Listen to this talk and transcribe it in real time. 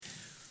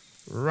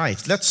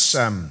Right, let's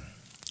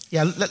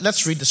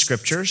read the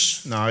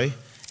scriptures now.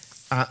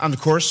 And of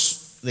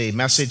course, the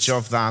message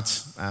of that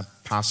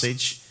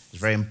passage is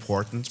very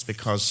important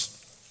because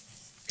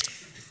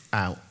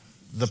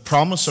the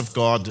promise of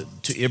God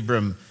to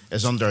Abram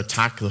is under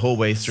attack the whole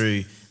way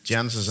through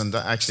Genesis, and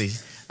actually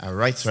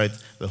right throughout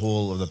the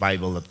whole of the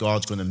Bible, that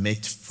God's going to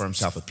make for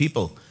himself a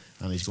people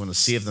and he's going to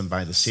save them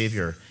by the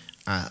Savior,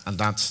 and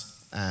that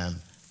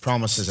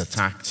promise is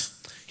attacked.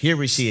 Here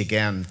we see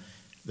again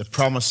the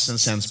promise, in a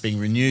sense, being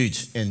renewed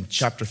in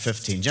chapter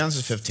 15.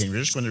 Genesis 15, we're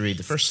just going to read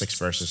the first 6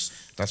 verses.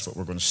 That's what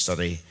we're going to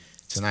study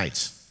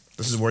tonight.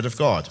 This is the word of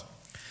God.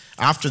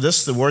 After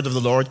this, the word of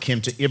the Lord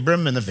came to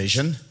Abram in a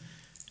vision.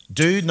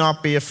 Do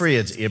not be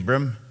afraid,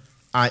 Abram.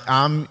 I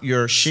am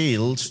your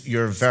shield,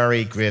 your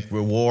very great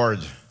reward.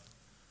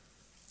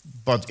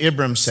 But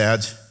Abram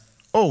said,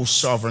 O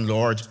sovereign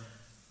Lord,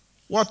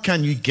 what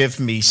can you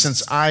give me,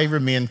 since I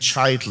remain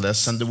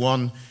childless, and the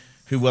one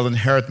who will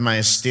inherit my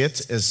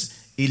estate is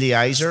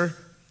Eliezer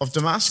of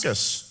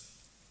Damascus?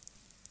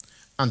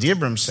 And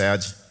Abram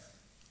said,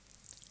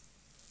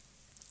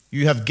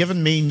 you have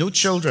given me no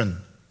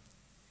children,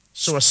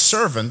 so a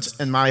servant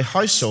in my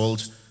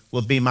household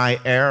will be my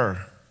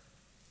heir.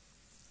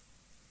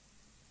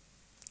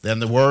 Then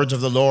the word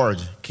of the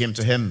Lord came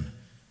to him.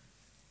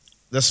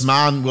 This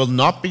man will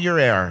not be your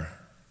heir,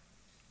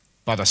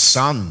 but a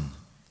son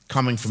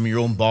coming from your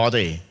own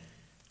body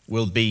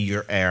will be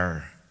your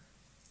heir.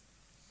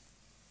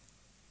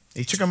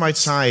 He took him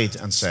outside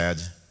and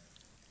said,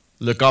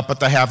 look up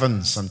at the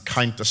heavens and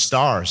count the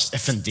stars,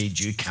 if indeed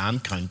you can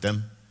count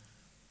them.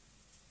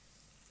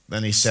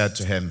 Then he said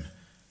to him,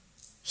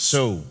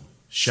 so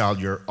shall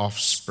your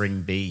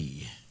offspring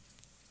be.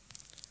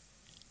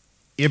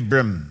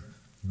 Abram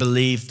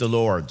believed the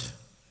Lord,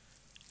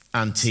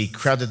 and he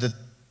credited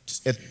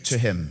it to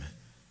him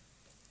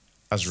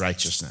as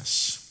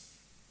righteousness.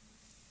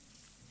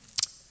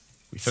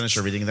 We finish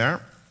our reading there,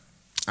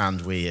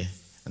 and we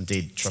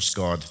indeed trust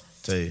God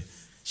to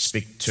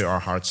speak to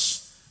our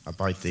hearts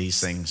about these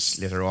things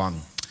later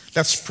on.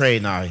 Let's pray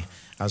now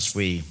as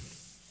we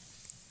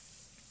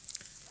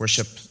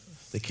worship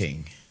the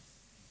King.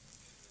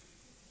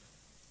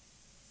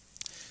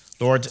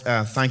 Lord,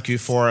 thank you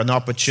for an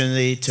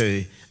opportunity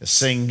to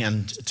sing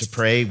and to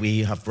pray.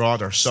 We have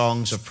brought our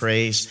songs of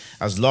praise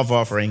as love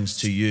offerings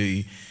to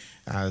you,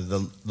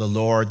 the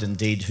Lord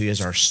indeed, who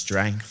is our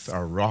strength,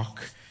 our rock,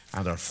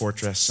 and our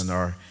fortress and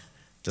our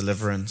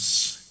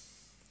deliverance.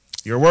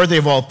 You're worthy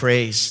of all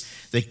praise,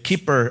 the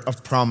keeper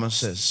of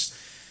promises,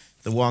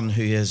 the one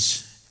who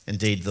is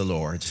indeed the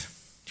Lord.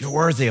 You're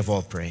worthy of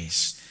all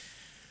praise.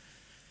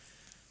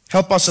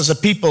 Help us as a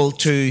people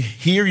to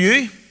hear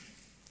you.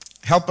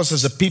 Help us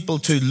as a people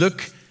to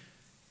look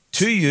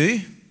to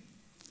you,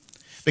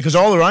 because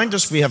all around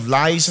us we have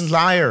lies and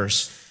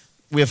liars.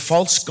 We have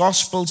false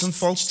gospels and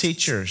false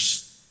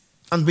teachers.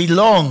 And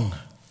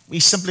we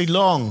simply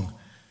long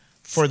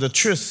for the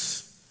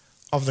truth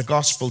of the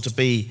gospel to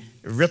be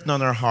written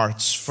on our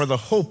hearts, for the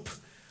hope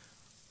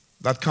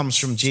that comes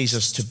from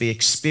Jesus to be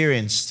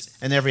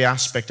experienced in every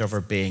aspect of our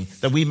being,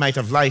 that we might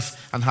have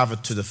life and have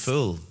it to the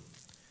full.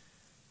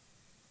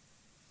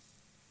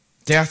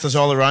 Death is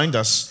all around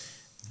us.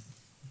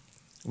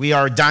 We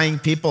are dying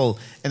people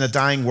in a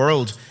dying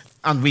world,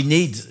 and we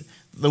need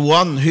the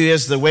one who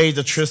is the way,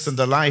 the truth, and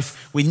the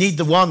life. We need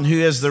the one who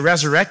is the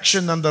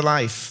resurrection and the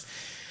life.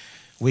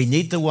 We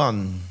need the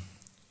one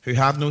who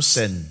had no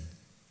sin,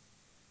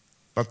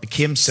 but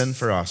became sin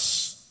for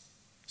us,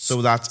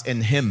 so that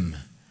in him,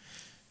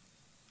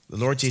 the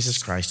Lord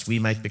Jesus Christ, we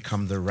might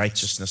become the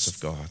righteousness of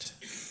God.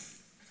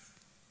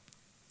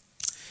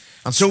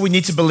 And so we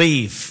need to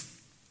believe.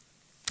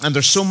 And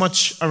there's so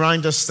much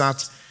around us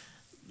that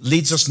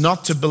leads us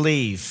not to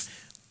believe.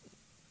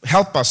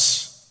 Help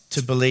us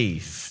to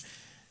believe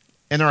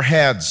in our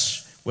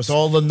heads with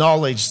all the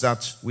knowledge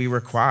that we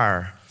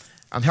require.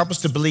 And help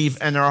us to believe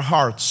in our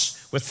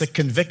hearts with the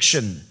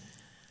conviction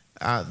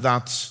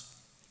that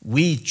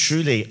we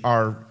truly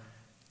are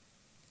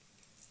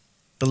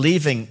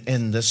believing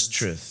in this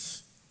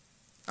truth.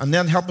 And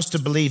then help us to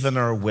believe in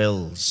our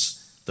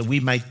wills, that we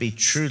might be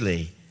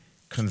truly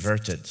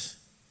converted.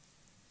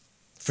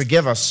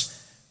 Forgive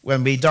us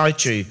when we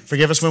doubt you.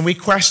 Forgive us when we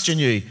question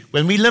you,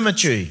 when we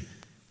limit you,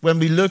 when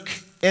we look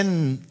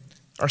in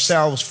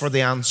ourselves for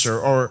the answer,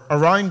 or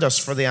around us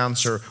for the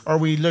answer, or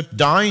we look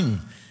down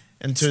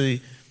into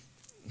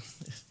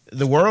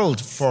the world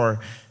for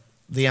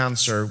the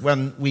answer.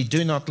 When we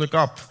do not look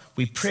up,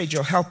 we pray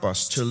you'll help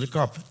us to look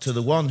up to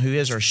the one who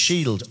is our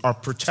shield, our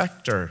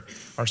protector,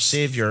 our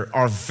Savior,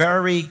 our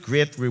very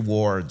great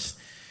reward.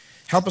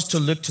 Help us to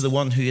look to the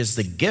one who is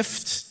the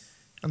gift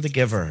and the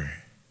giver.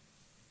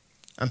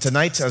 And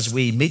tonight, as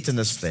we meet in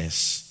this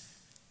place,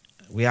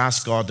 we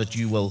ask God that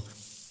you will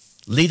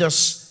lead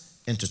us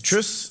into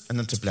truth and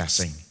into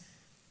blessing.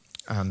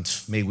 And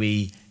may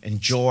we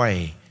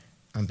enjoy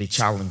and be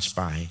challenged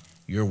by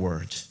your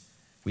word.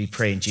 We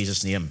pray in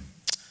Jesus' name.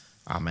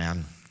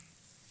 Amen.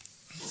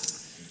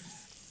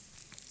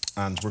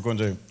 And we're going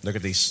to look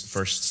at these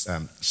first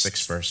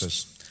 6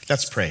 verses.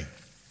 Let's pray.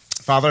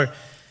 Father,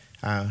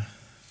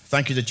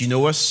 Thank you that you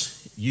know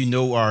us. You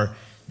know our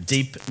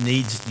deep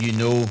need. You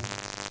know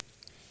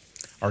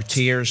our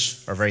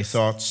tears, our very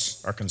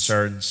thoughts, our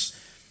concerns.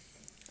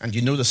 And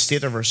you know the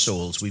state of our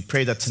souls. We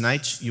pray that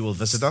tonight you will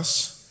visit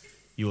us.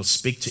 You will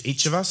speak to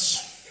each of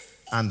us.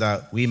 And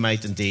that we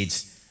might indeed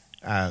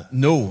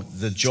know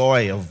the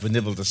joy of being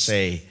able to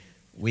say,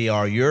 we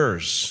are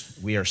yours.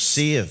 We are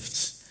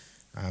saved.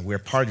 We're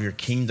part of your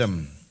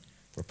kingdom.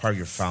 We're part of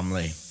your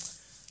family.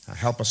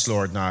 Help us,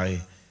 Lord, now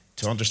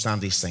to understand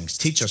these things.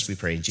 Teach us, we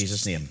pray, in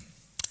Jesus' name.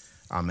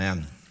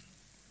 Amen.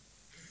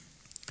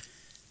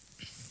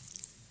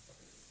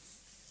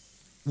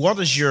 What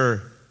is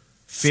your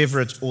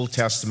favorite Old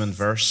Testament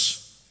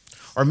verse?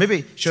 Or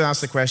maybe should I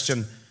ask the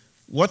question,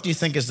 what do you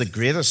think is the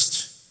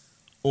greatest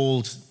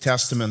Old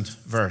Testament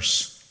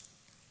verse?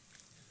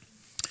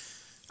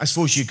 I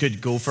suppose you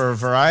could go for a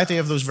variety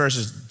of those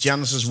verses.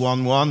 Genesis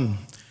 1:1.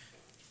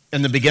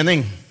 In the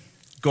beginning,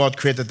 God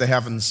created the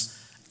heavens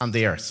and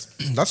the earth.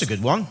 That's a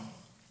good one.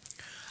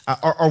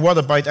 Or what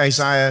about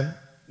Isaiah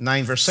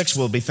 9 verse 6?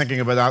 We'll be thinking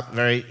about that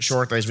very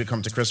shortly as we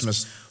come to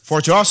Christmas.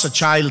 For to us a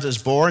child is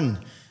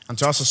born, and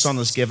to us a son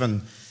is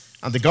given,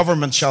 and the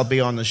government shall be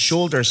on his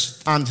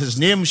shoulders, and his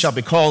name shall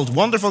be called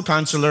Wonderful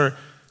Counselor,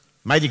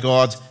 Mighty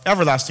God,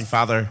 Everlasting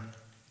Father,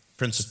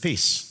 Prince of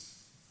Peace.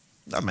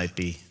 That might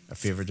be a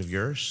favorite of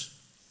yours.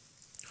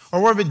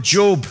 Or what about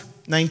Job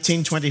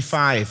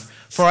 19:25?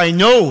 For I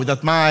know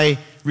that my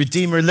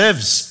Redeemer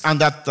lives,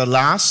 and at the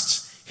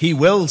last he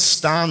will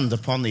stand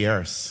upon the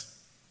earth.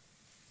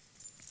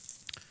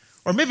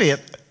 Or maybe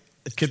it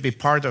could be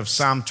part of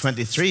Psalm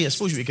 23. I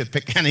suppose we could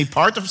pick any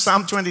part of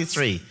Psalm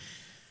 23.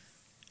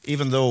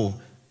 Even though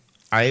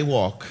I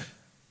walk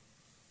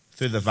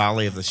through the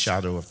valley of the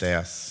shadow of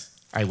death,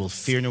 I will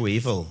fear no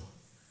evil,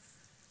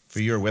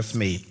 for you are with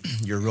me.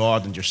 Your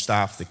rod and your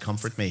staff, they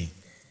comfort me.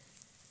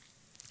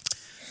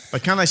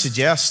 But can I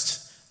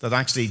suggest that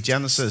actually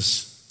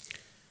Genesis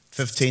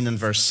 15 and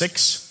verse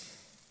 6,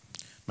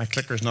 my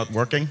clicker's not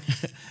working.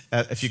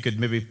 If you could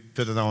maybe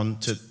put it on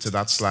to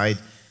that slide.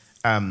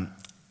 To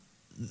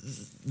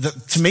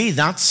me,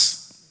 that's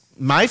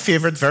my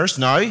favorite verse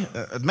now.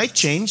 It might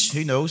change,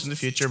 who knows, in the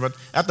future, but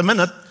at the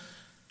minute,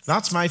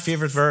 that's my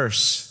favorite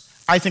verse.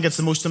 I think it's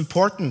the most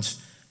important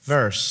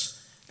verse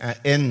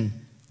in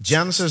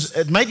Genesis.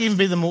 It might even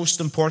be the most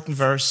important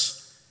verse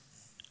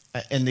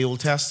in the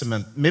Old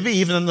Testament, maybe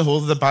even in the whole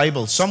of the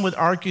Bible. Some would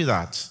argue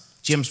that.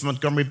 James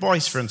Montgomery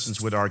Boyce, for instance,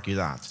 would argue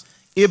that.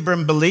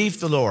 Abram believed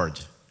the Lord,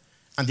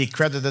 and he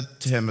credited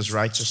to him as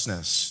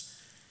righteousness.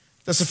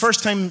 That's the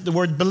first time the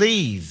word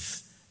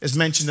believe is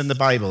mentioned in the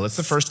Bible. It's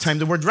the first time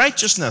the word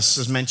righteousness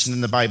is mentioned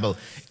in the Bible.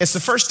 It's the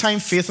first time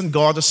faith in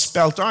God is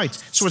spelt out.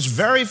 So it's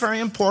very, very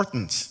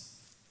important.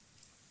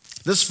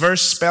 This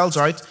verse spells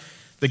out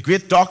the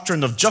great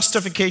doctrine of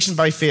justification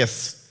by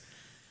faith.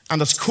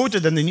 And it's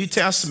quoted in the New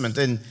Testament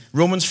in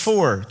Romans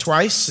 4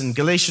 twice, in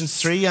Galatians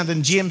 3, and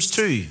in James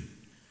 2.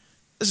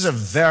 This is a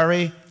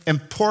very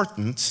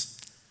important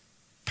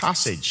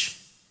passage.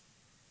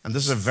 And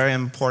this is a very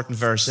important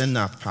verse in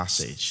that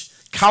passage.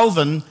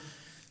 Calvin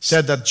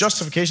said that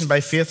justification by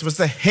faith was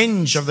the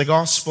hinge of the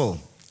gospel.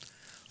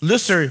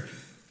 Luther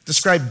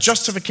described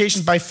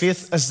justification by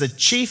faith as the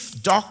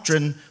chief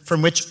doctrine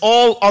from which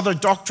all other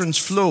doctrines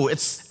flow.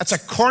 It's a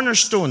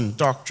cornerstone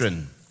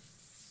doctrine.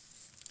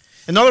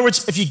 In other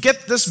words, if you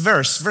get this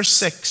verse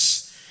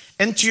 6,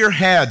 into your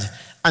head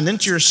and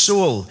into your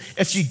soul,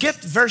 if you get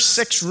verse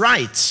 6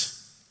 right,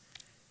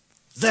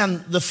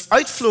 then the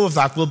outflow of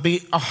that will be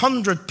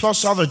 100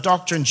 plus other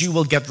doctrines you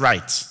will get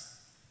right.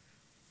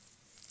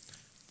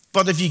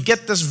 But if you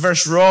get this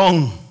verse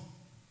wrong,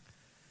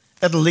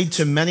 it'll lead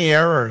to many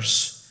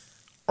errors,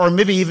 or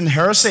maybe even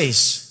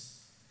heresies.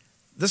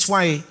 That's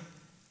why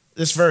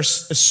this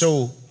verse is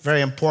so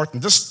very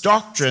important. This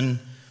doctrine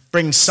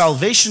brings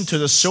salvation to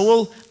the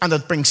soul, and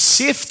it brings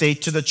safety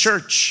to the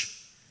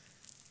church.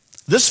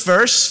 This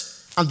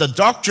verse and the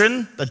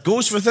doctrine that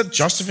goes with it,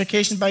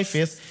 justification by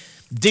faith,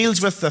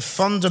 deals with the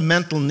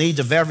fundamental need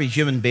of every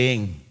human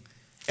being.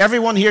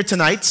 Everyone here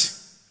tonight,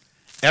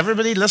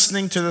 everybody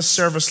listening to this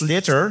service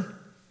later,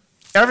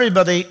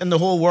 everybody in the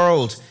whole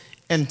world,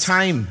 in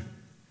time,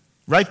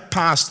 right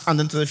past and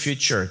into the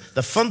future,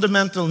 the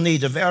fundamental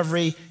need of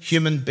every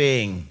human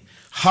being.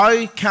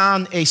 How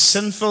can a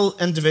sinful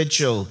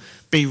individual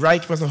be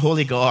right with a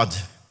holy God?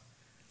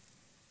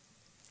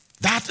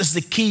 That is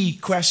the key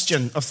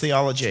question of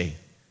theology.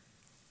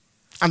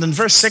 And in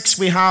verse 6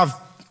 we have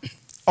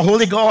a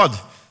holy God,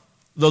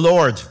 the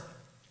Lord.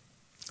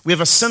 We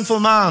have a sinful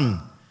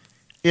man,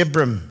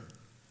 Abram.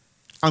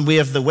 And we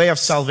have the way of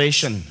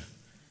salvation,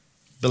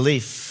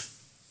 belief.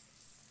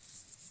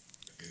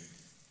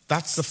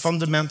 That's the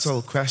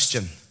fundamental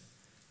question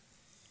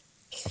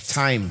of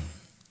time,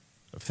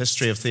 of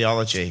history, of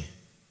theology.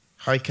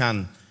 How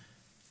can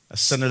a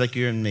sinner like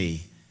you and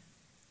me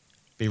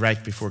be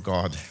right before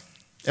God?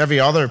 Every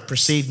other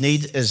perceived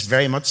need is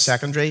very much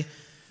secondary.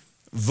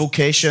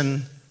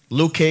 Vocation,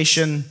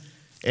 location,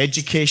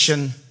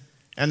 education,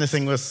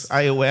 anything with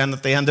ION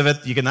at the end of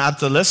it, you can add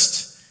to the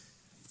list.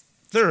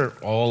 They're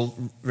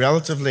all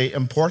relatively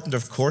important,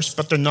 of course,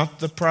 but they're not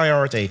the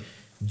priority.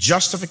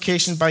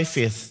 Justification by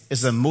faith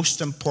is the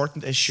most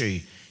important issue.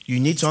 You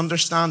need to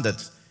understand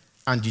it,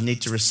 and you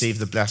need to receive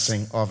the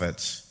blessing of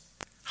it.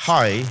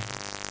 How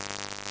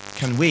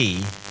can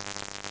we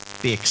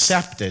be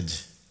accepted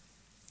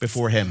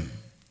before Him?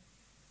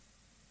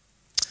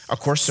 Of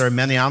course, there are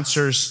many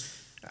answers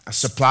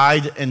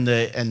supplied in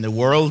the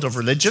world of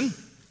religion.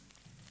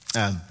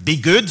 Be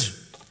good,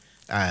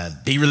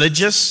 be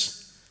religious,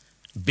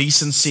 be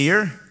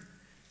sincere.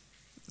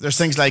 There's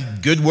things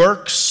like good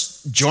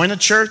works, join a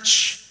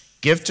church,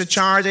 give to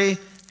charity,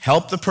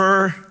 help the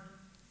poor.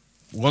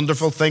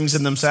 Wonderful things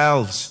in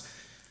themselves,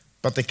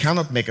 but they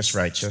cannot make us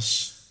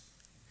righteous.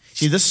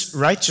 See, this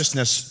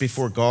righteousness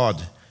before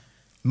God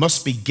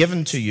must be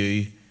given to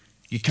you.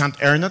 You can't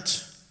earn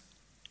it.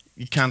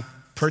 You can't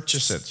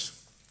purchase it.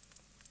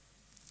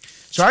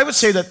 So I would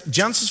say that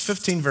Genesis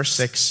 15 verse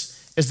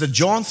 6 is the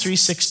John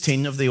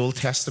 3:16 of the Old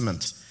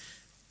Testament.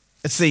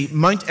 It's the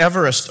Mount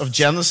Everest of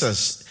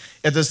Genesis.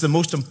 It is the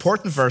most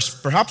important verse,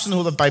 perhaps in the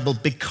whole of the Bible,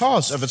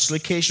 because of its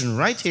location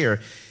right here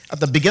at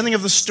the beginning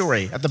of the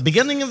story. At the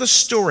beginning of the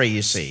story,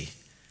 you see,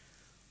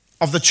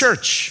 of the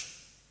church,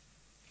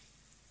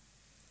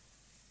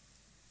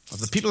 of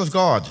the people of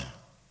God.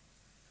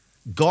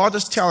 God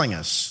is telling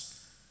us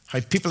how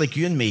people like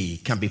you and me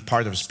can be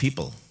part of His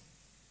people.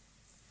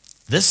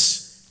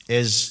 This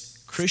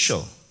is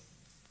crucial.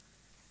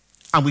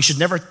 And we should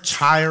never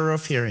tire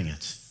of hearing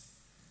it.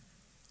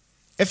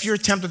 If you're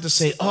tempted to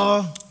say,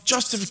 oh,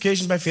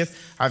 justification by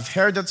faith, I've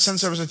heard that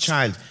since I was a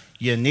child,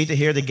 you need to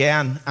hear it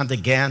again and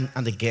again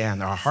and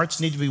again. Our hearts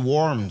need to be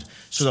warmed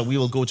so that we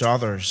will go to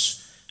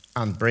others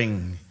and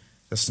bring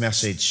this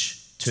message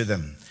to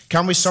them.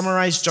 Can we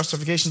summarize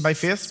justification by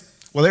faith?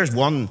 Well, there's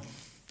one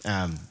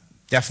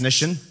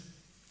definition.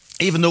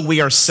 Even though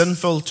we are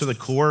sinful to the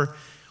core,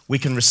 we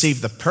can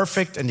receive the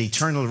perfect and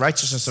eternal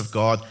righteousness of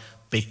God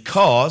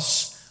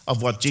because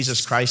of what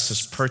Jesus Christ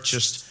has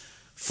purchased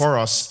for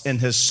us in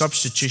His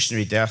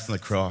substitutionary death on the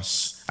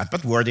cross. A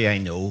bit wordy, I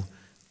know,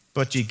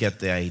 but you get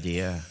the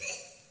idea.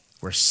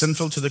 We're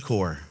sinful to the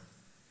core,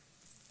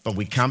 but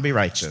we can be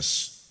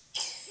righteous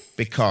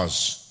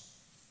because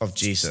of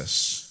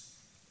Jesus.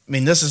 I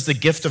mean, this is the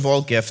gift of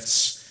all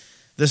gifts.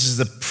 This is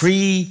the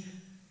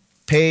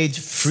prepaid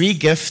free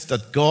gift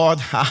that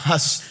God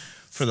has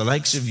for the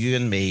likes of you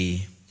and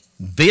me,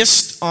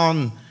 based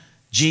on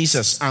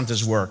Jesus and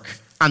His work,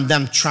 and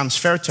then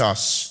transferred to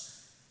us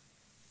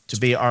to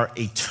be our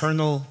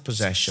eternal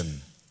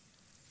possession.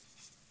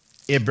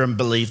 Abram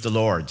believed the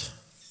Lord,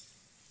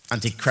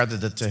 and He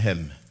credited to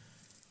him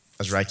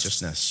as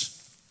righteousness.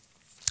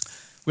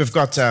 We've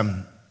got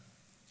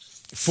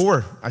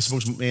 4, I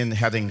suppose, main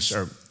headings,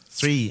 or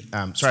 3.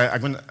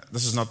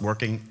 This is not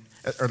working.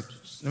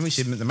 Let me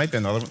see, there might be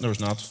another one.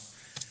 There's not.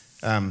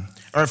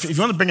 Or if you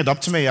want to bring it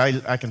up to me,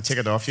 I can take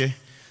it off you.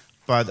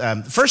 But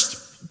the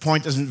first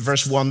point is in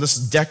verse 1, this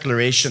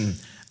declaration.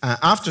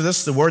 After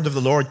this, the word of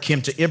the Lord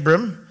came to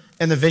Abram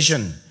in a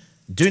vision.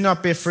 Do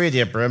not be afraid,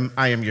 Abram.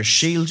 I am your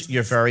shield,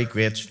 your very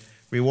great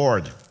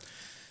reward.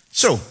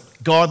 So,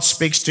 God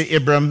speaks to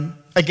Abram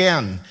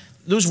again.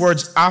 Those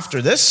words,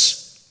 after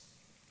this,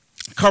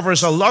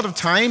 covers a lot of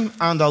time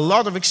and a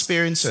lot of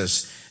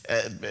experiences.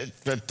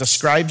 It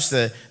describes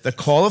the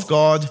call of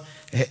God,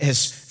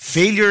 His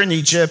failure in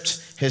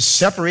Egypt, His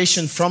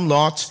separation from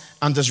Lot,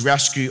 and His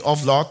rescue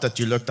of Lot that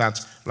you looked at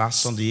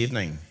last Sunday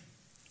evening.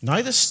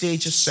 Now the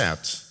stage is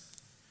set,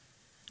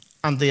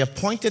 and the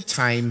appointed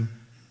time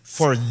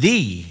for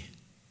the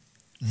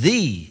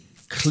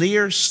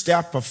clear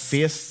step of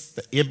faith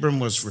that Abram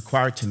was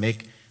required to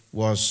make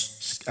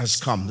has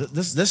come.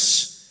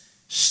 This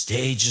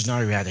stage is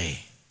now ready.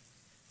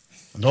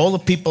 And all the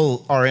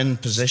people are in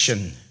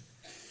position.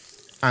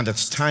 And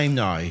it's time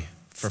now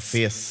for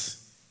faith.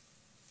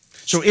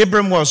 So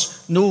Abram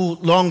was no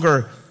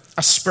longer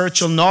a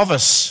spiritual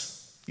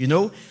novice,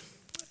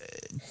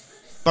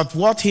 But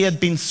what he had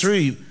been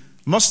through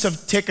must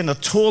have taken a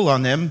toll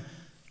on him,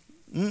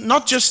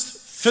 not just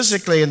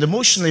physically and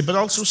emotionally, but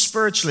also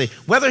spiritually.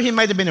 Whether he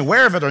might have been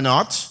aware of it or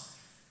not,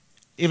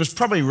 he was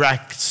probably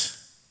wrecked.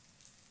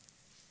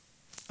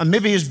 And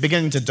maybe he was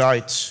beginning to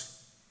doubt.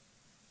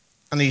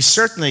 And he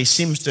certainly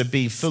seems to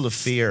be full of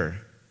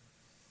fear.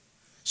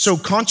 So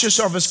conscious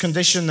of his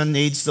condition and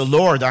needs, the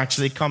Lord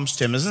actually comes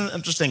to him. Isn't it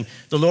interesting?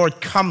 The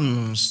Lord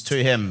comes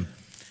to him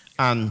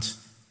and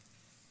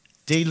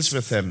deals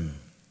with him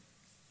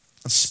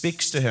and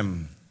speaks to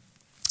him.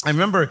 I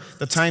remember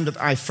the time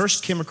that I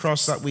first came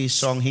across that wee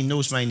song, He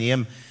Knows My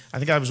Name. I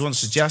think I was one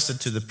suggested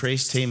to the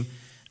praise team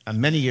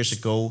many years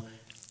ago.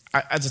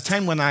 At a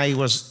time when I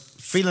was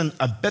feeling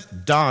a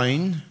bit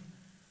down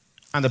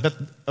and a bit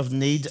of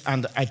need,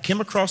 and I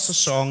came across the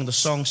song. The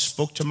song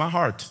spoke to my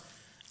heart.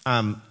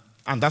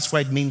 And that's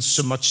why it means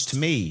so much to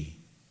me.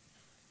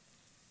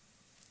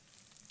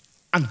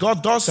 And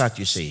God does that,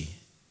 you see.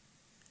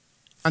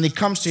 And He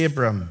comes to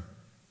Abram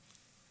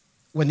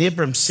when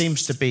Abram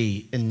seems to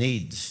be in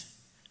need.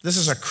 This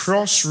is a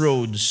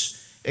crossroads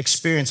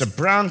experience, a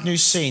brand new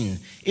scene.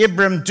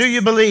 Abram, do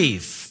you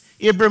believe?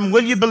 Abram,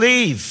 will you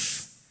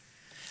believe?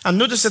 And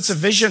notice it's a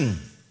vision,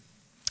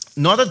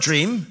 not a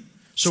dream.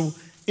 So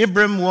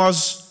Abram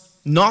was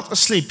not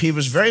asleep. He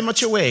was very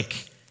much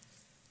awake.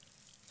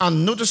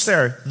 And notice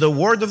there, the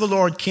word of the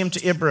Lord came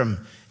to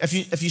Abram.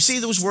 If you see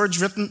those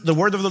words written, the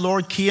word of the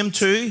Lord came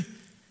to,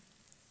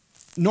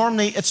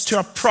 normally it's to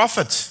a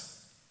prophet.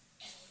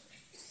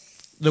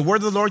 The word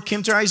of the Lord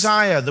came to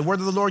Isaiah. The word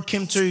of the Lord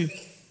came to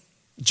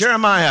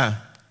Jeremiah.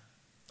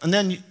 And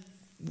then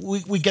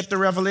we get the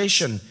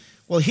revelation.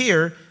 Well,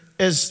 here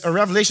is a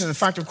revelation. In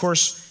fact, of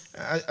course,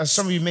 as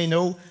some of you may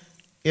know,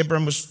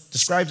 Abram was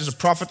described as a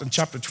prophet in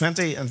chapter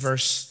 20 and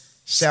verse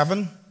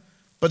 7.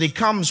 But he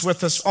comes with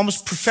this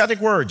almost prophetic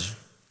word.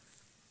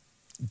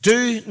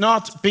 Do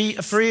not be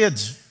afraid.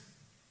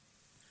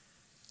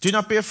 Do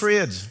not be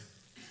afraid.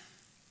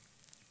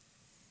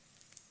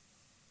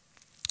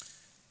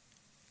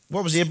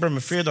 What was Abram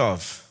afraid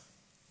of?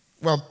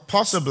 Well,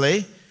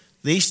 possibly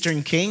the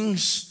Eastern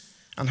kings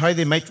and how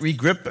they might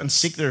regroup and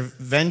seek their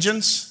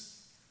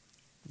vengeance.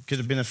 He could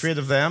have been afraid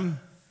of them.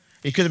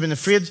 He could have been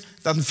afraid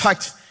that, in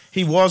fact,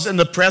 he was in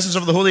the presence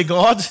of the Holy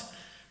God.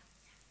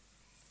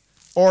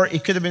 Or he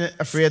could have been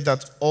afraid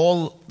that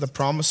all the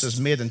promises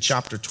made in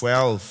chapter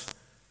 12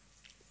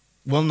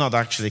 will not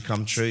actually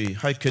come true.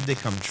 How could they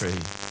come true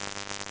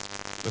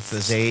with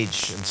his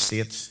age and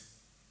state?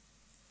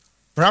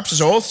 Perhaps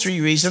it's all three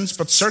reasons,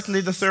 but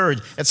certainly the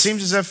third. It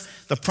seems as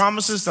if the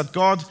promises that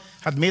God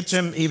had made to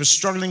him, he was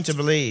struggling to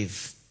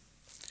believe.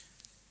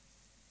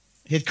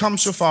 He had come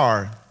so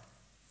far.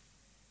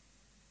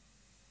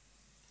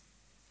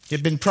 He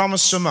had been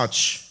promised so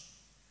much.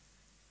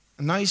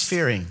 And now he's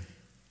fearing.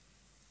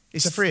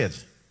 He's afraid.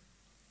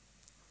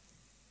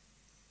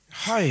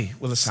 How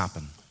will this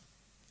happen?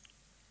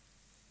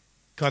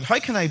 God, how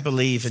can I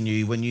believe in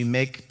you when you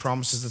make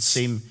promises that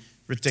seem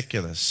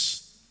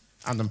ridiculous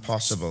and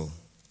impossible?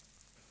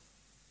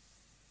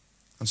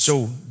 And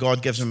so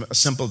God gives him a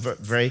simple,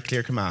 very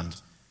clear command.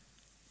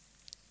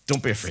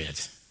 Don't be afraid.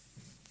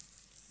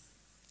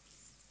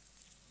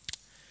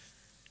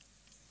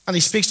 And he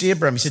speaks to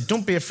Abram. He said,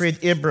 don't be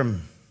afraid,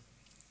 Abram.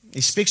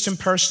 He speaks to him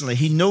personally.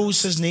 He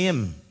knows his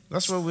name.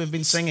 That's what we've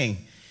been singing.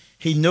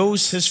 He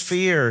knows his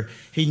fear.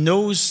 He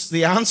knows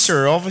the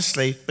answer,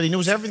 obviously, but he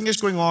knows everything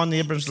that's going on in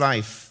Abram's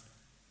life.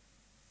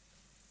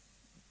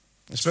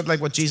 It's a bit like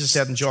what Jesus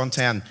said in John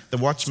 10. The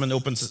watchman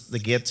opens the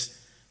gate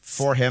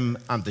for him,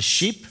 and the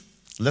sheep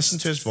listen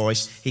to his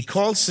voice. He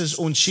calls his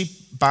own sheep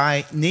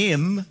by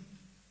name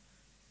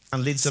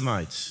and leads them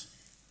out.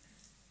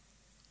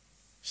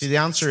 See, the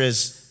answer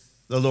is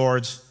the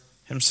Lord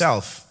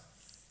himself.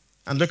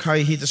 And look how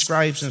he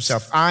describes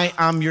himself. I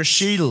am your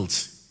shield,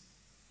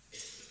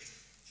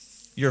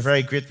 your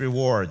very great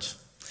reward.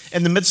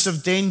 In the midst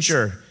of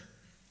danger,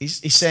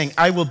 he's saying,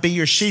 I will be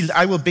your shield.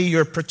 I will be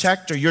your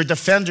protector, your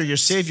defender, your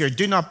savior.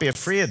 Do not be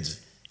afraid,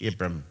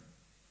 Abram,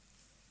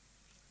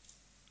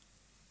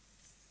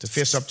 to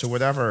face up to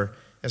whatever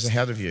is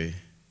ahead of you.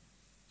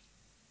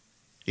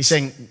 He's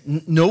saying,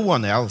 no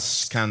one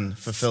else can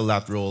fulfill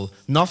that role.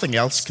 Nothing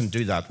else can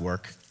do that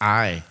work.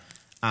 I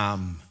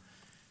am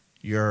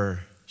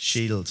your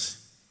shield.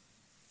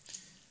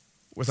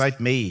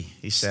 Without me,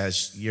 he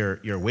says,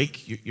 you're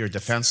weak, you're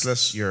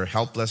defenseless, you're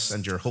helpless,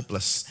 and you're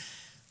hopeless.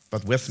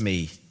 But with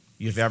me,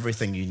 you have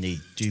everything you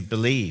need. Do you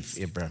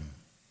believe, Abram?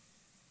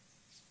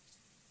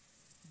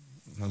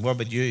 And what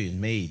about you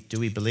and me? Do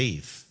we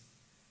believe?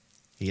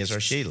 He is our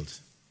shield,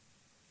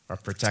 our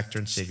protector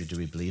and savior. Do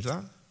we believe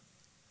that?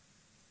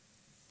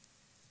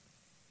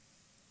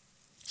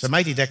 It's a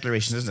mighty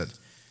declaration, isn't it?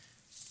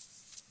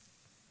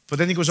 But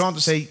then he goes on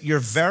to say, your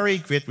very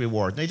great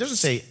reward. Now, he doesn't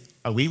say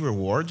a wee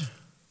reward.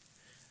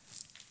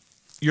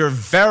 Your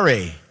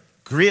very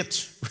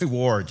great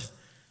reward.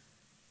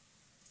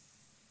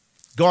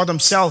 God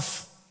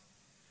himself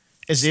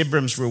is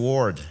Abram's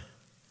reward.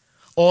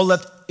 All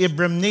that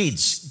Abram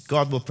needs,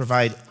 God will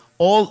provide.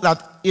 All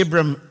that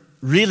Abram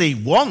really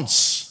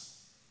wants,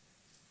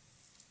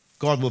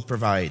 God will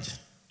provide.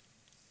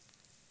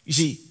 You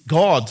see,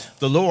 God,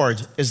 the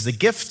Lord, is the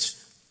gift,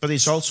 but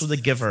he's also the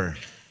giver.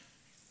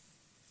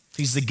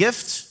 He's the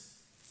gift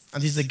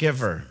and he's the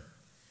giver.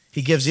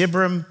 He gives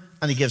Abram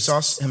and he gives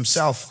us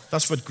himself.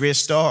 That's what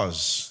grace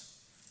does.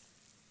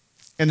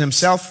 In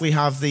himself we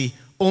have the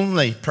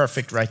only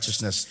perfect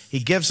righteousness. He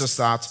gives us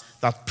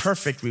that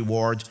perfect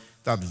reward,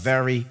 that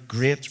very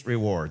great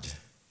reward.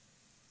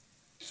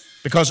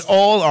 Because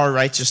all our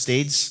righteous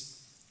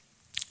deeds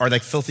are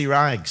like filthy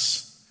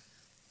rags.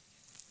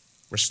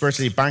 We're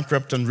spiritually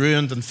bankrupt and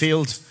ruined and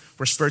failed.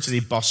 We're spiritually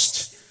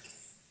bust.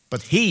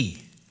 But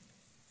he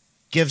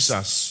gives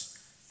us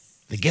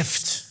the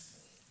gift,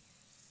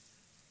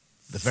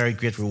 the very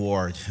great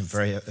reward,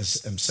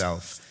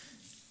 himself.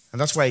 And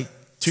that's why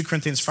 2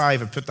 Corinthians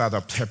 5, I put that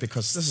up there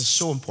because this is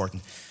so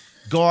important.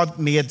 God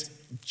made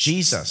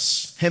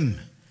Jesus, him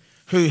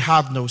who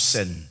had no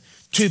sin,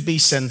 to be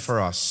sin for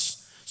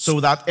us,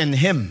 so that in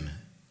him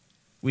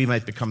we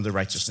might become the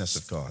righteousness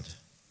of God.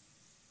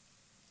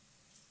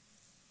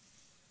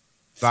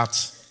 That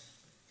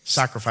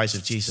sacrifice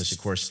of Jesus, of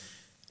course,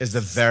 is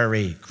the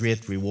very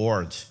great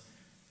reward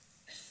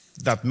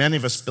that many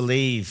of us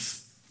believe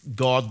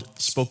God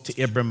spoke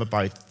to Abram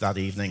about that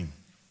evening.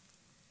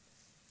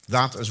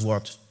 That is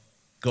what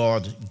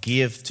God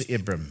gave to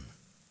Abram.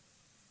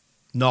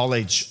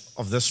 Knowledge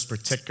of this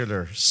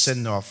particular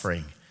sin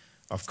offering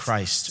of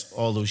Christ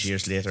all those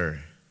years later.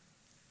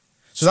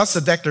 So that's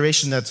the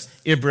declaration that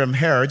Abram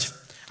heard.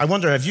 I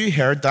wonder, have you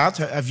heard that?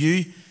 Have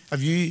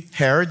you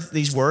heard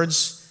these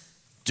words?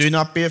 Do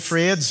not be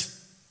afraid.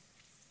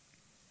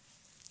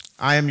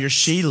 I am your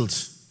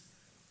shield,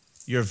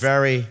 your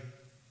very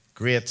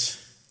great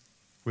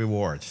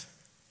reward.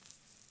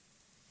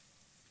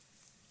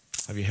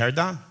 Have you heard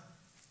that?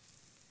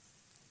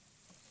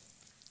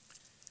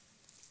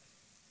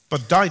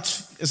 But doubt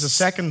is the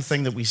second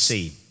thing that we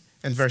see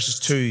in verses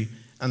 2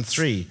 and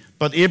 3.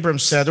 But Abram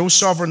said, O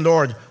sovereign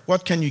Lord,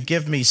 what can you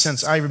give me,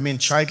 since I remain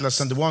childless,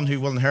 and the one who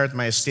will inherit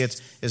my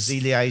estate is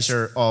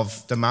Eliezer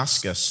of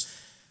Damascus?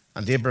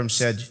 And Abram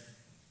said,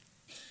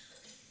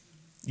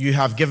 you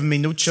have given me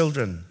no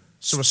children,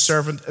 so a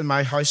servant in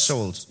my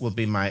household will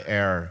be my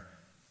heir.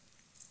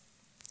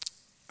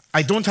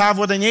 I don't have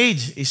what I need,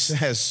 he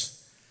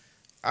says.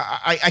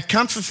 I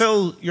can't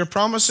fulfill your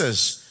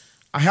promises.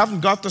 I haven't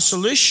got the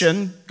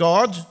solution,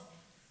 God.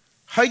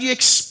 How do you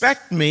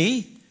expect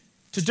me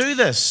to do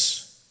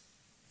this?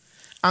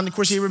 And of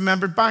course, he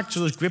remembered back to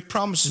those great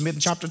promises made in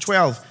chapter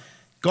 12.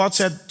 God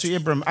said to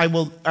Abram, I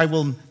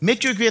will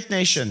make you a great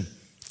nation.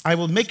 I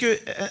will make you,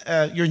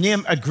 your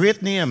name a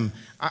great name.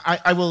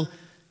 I will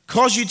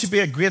cause you to be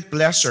a great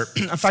blesser.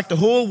 In fact, the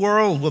whole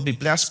world will be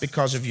blessed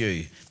because of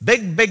you.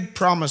 Big, big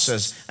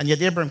promises. And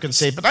yet Abram can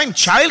say, but I'm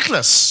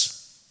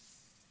childless.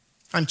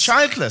 I'm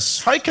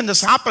childless. How can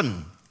this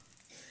happen?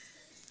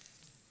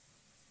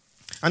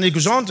 And he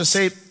goes on to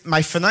say,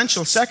 my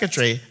financial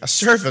secretary, a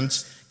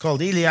servant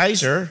called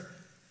Eliezer,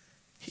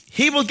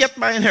 he will get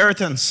my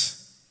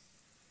inheritance.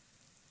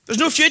 There's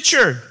no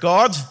future,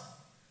 God.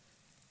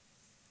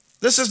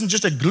 This isn't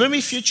just a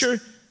gloomy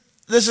future.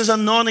 This is a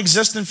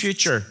non-existent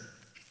future.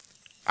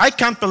 I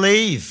can't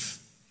believe.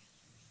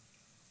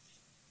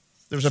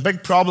 There was a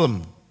big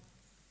problem,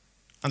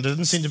 and there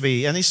didn't seem to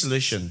be any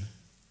solution.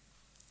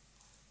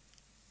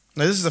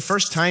 Now, this is the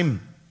first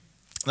time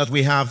that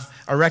we have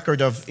a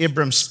record of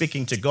Abram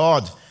speaking to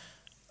God.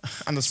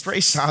 And it's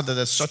very sad that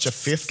it's such a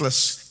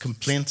faithless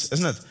complaint,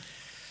 isn't it?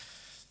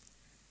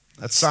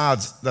 It's sad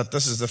that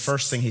this is the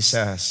first thing he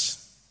says.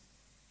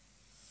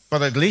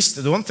 But at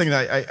least the one thing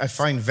that I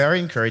find very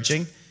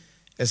encouraging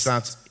is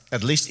that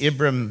at least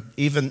Abram,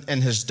 even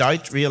in his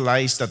doubt,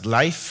 realized that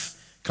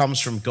life comes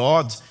from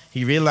God.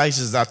 He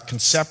realizes that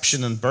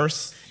conception and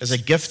birth is a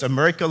gift, a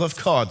miracle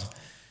of God.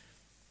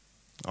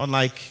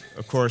 Unlike,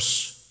 of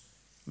course,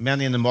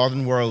 many in the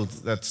modern world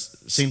that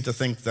seem to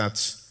think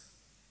that,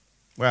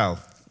 well,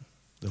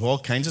 there are all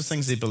kinds of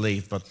things they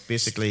believe, but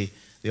basically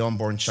the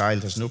unborn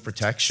child has no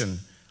protection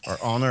or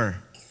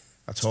honor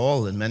at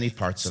all in many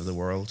parts of the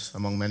world,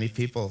 among many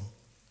people.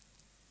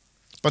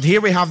 But here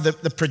we have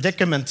the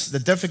predicament, the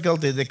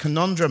difficulty, the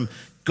conundrum.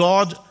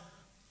 God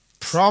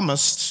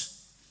promised,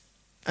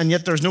 and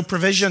yet there's no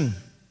provision.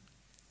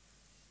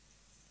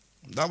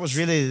 That was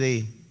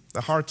really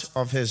the heart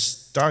of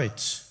his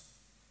doubt.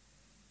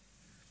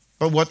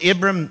 But what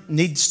Abram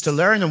needs to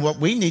learn, and what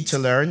we need to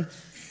learn,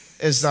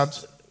 is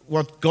that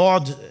what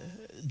God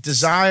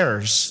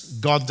desires,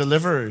 God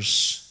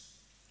delivers.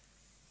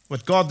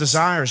 What God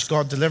desires,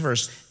 God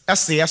delivers.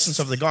 That's the essence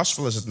of the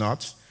gospel, is it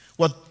not?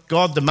 What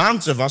God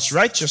demands of us,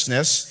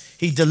 righteousness,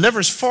 he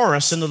delivers for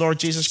us in the Lord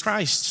Jesus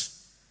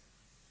Christ.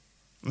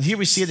 And here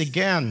we see it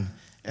again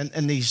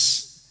in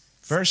these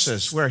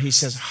verses where he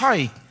says,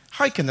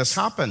 how can this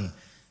happen?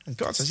 And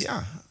God says,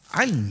 yeah,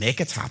 I'll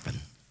make it happen.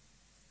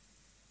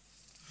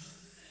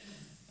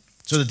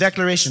 So the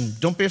declaration,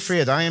 don't be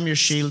afraid, I am your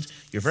shield,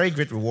 your very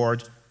great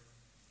reward.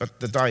 But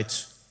the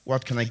doubt,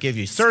 what can I give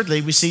you?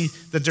 Thirdly, we see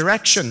the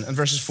direction in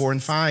verses 4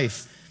 and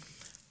 5.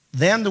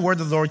 Then the word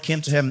of the Lord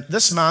came to him,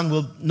 this man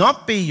will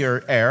not be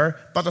your heir,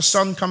 but a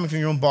son coming from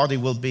your own body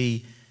will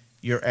be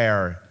your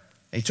heir.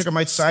 And he took him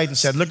outside and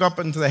said, look up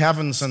into the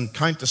heavens and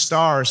count the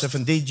stars, if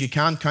indeed you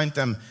can count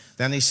them.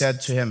 Then he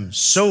said to him,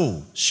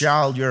 so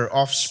shall your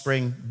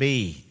offspring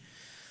be.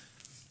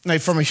 Now,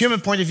 from a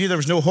human point of view, there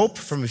was no hope.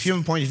 From a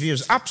human point of view, it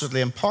was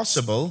absolutely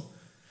impossible.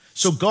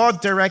 So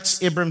God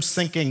directs Abram's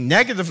thinking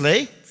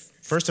negatively.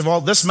 First of all,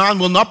 this man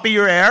will not be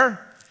your heir.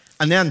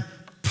 And then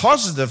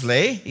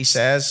positively, he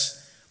says,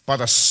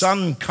 but a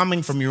son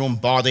coming from your own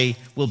body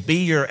will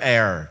be your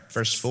heir.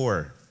 Verse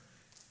 4.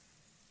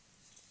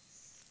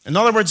 In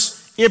other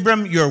words,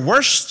 Abram, your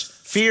worst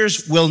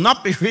fears will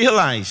not be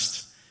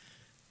realized.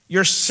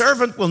 Your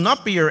servant will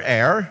not be your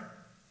heir.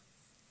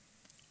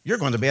 You're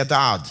going to be a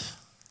dad.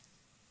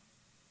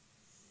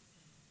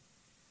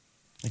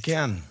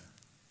 Again,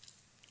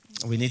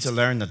 we need to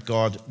learn that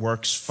God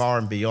works far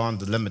and beyond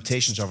the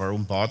limitations of our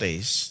own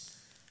bodies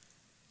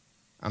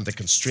and the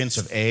constraints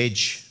of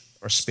age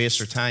or space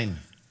or time.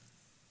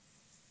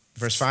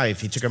 Verse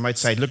 5, he took him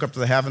outside, look up to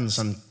the heavens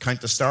and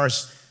count the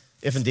stars,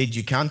 if indeed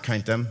you can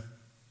count them.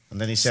 And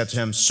then he said to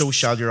him, so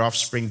shall your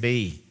offspring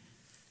be.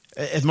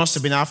 It must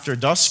have been after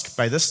dusk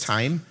by this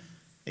time,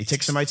 He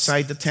takes him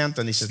outside the tent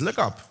and he says, look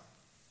up.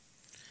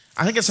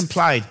 I think it's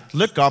implied,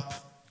 look up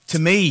to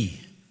me.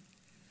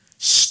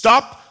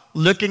 Stop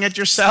looking at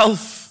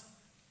yourself.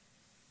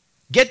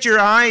 Get your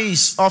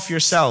eyes off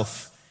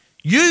yourself.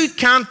 You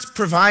can't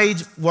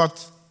provide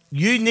what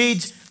you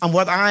need and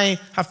what I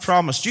have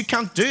promised. You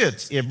can't do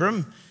it,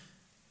 Abram.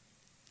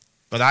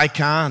 But I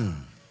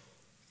can.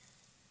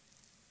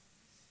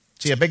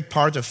 See, a big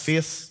part of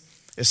faith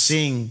is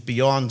seeing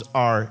beyond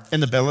our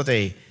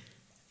inability,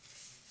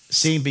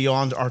 seeing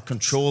beyond our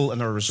control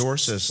and our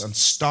resources, and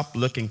stop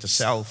looking to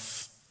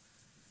self.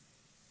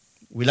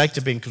 We like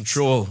to be in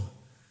control,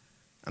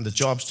 and the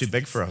job's too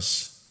big for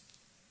us.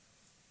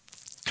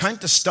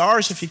 Count the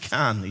stars if you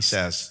can, he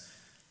says.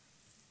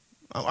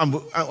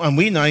 And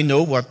we now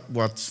know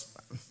what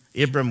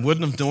Abram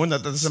wouldn't have known,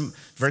 that it's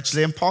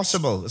virtually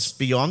impossible. It's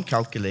beyond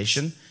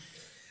calculation.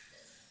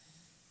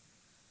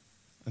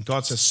 And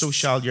God says, so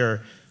shall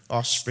your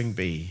offspring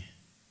be.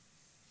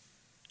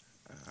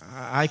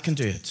 I can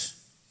do it.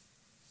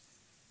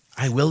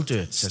 I will do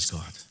it, says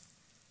God.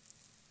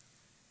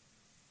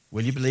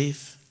 Will you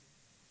believe?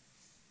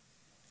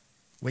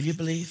 Will you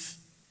believe?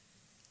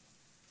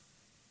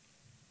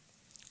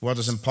 What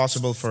is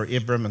impossible for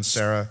Abram and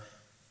Sarah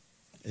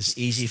is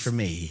easy for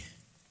me.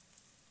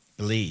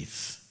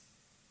 Believe.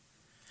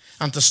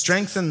 And to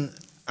strengthen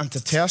and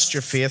to test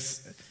your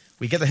faith,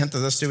 we get a hint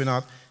of this, do we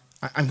not?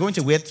 I'm going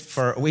to wait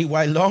for a wee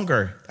while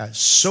longer.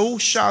 So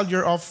shall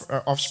your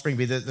offspring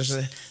be. There's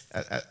a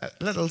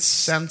little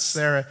sense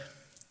there, a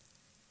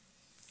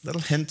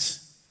little hint.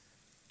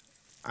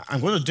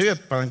 I'm going to do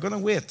it, but I'm going to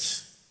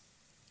wait.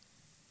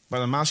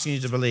 But I'm asking you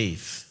to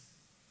believe.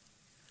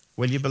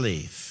 Will you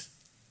believe?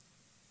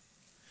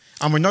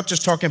 And we're not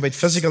just talking about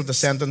physical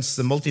descendants,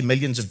 the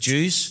multi-millions of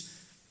Jews.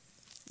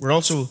 We're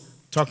also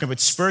talking about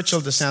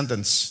spiritual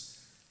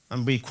descendants.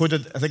 And we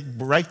quoted, I think,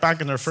 right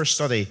back in our first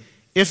study,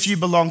 if you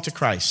belong to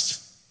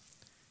Christ,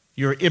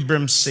 you're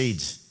Abram's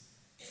seed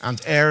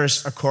and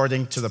heirs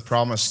according to the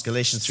promise,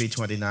 Galatians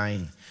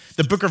 3:29.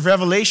 The book of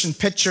Revelation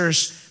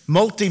pictures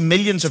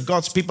multi-millions of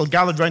God's people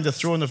gathered around the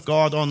throne of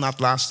God on that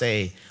last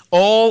day.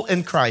 All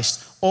in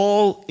Christ,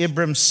 all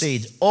Abram's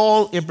seed,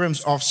 all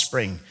Abram's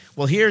offspring.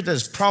 Well, here it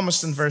is,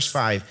 promised in verse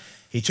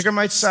 5. He took him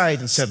outside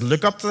and said,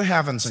 look up to the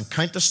heavens and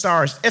count the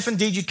stars, if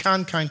indeed you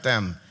can count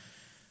them.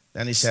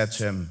 Then he said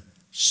to him,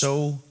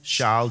 so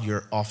shall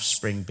your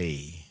offspring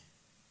be.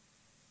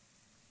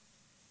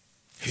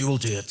 Who will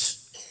do it?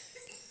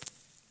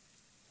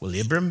 Will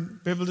Abram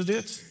be able to do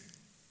it?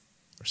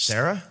 Or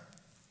Sarah?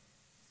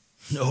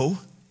 No.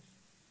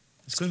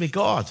 It's going to be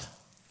God.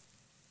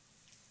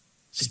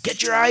 So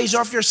get your eyes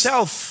off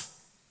yourself,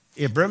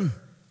 Abram.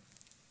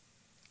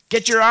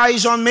 Get your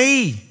eyes on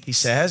me, he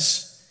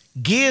says.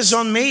 Gaze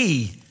on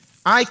me.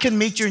 I can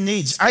meet your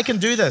needs. I can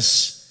do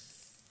this.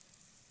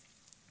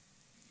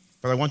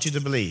 But I want you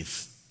to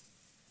believe.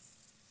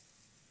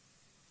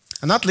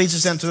 And that leads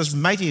us into this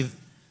mighty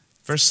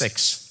verse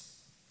 6.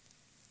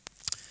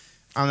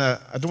 And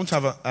I don't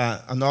have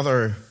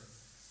another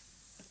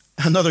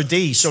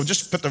D, so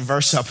just put the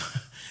verse up.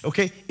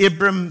 Okay?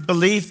 Abram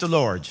believed the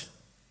Lord,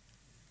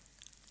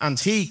 and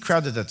he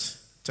credited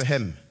to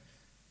him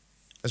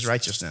as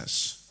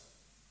righteousness.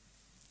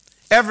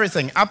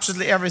 Everything,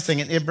 absolutely everything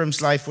in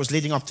Abram's life was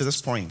leading up to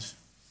this point.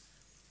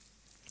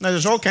 Now,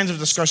 there's all kinds of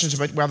discussions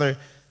about whether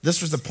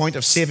this was the point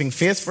of saving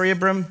faith for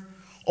Abram,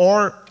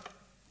 or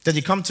did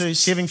he come to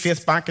saving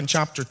faith back in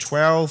chapter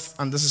 12,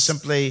 and this is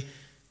simply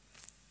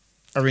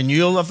a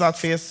renewal of that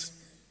faith?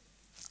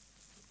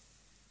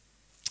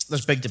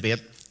 There's big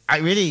debate. I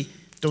really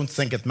don't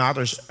think it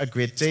matters a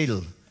great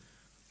deal.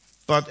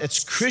 But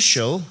it's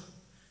crucial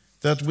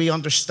that we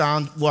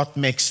understand what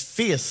makes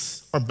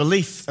faith or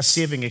belief a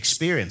saving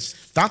experience.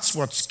 That's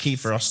what's key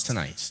for us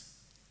tonight.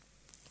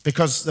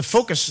 Because the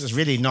focus is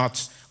really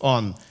not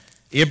on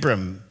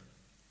Abram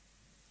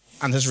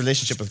and his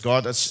relationship with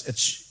God.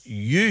 It's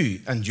you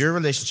and your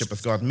relationship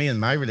with God, me and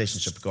my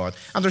relationship with God.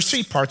 And there's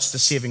 3 parts to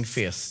saving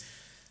faith.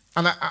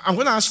 And I'm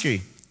going to ask you,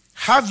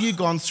 have you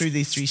gone through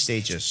these 3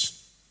 stages?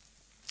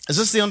 Is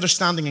this the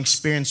understanding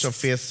experience of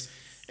faith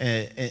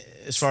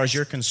as far as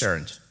you're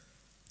concerned?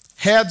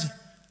 Head,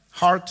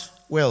 heart,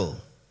 will.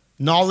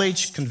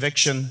 Knowledge,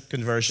 conviction,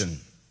 conversion.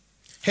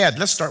 Head,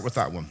 let's start with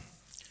that one.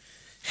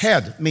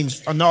 Head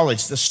means a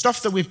knowledge, the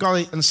stuff that we've got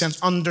to, in a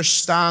sense,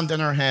 understand in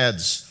our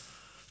heads.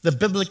 The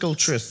biblical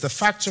truth, the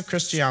facts of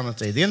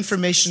Christianity. The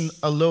information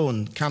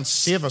alone can't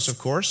save us, of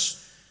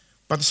course,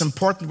 but it's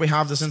important we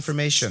have this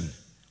information.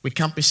 We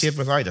can't be saved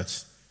without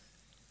it.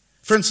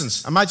 For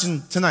instance,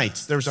 imagine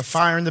tonight there was a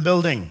fire in the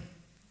building.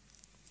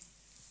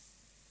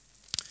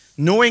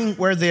 Knowing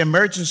where the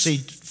emergency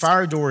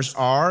fire doors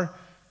are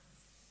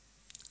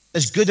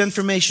is good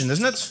information,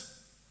 isn't it?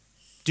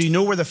 Do you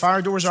know where the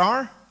fire doors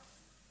are?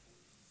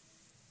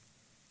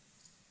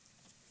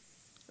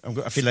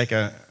 I feel like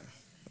a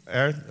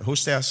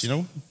hostess, you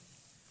know?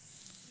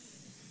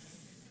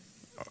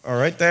 All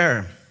right,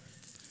 there.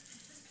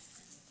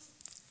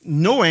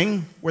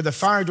 Knowing where the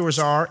fire doors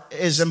are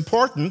is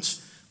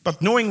important,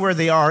 but knowing where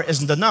they are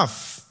isn't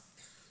enough.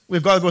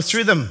 We've got to go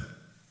through them.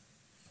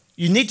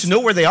 You need to know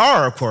where they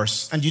are, of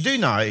course, and you do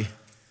now,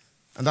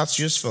 and that's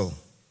useful.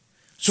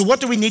 So what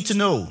do we need to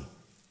know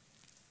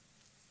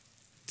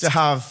to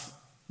have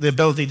the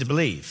ability to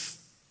believe?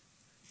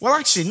 Well,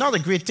 actually, not a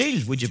great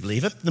deal, would you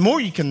believe it? The more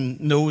you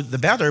can know, the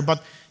better,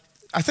 but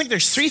I think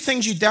there's 3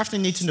 things you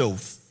definitely need to know,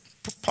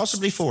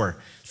 possibly 4.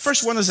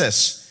 First one is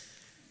this.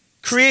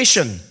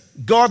 Creation,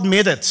 God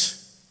made it.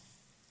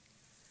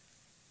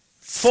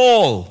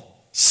 Fall,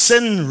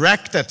 sin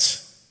wrecked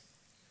it.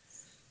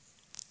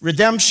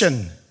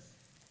 Redemption,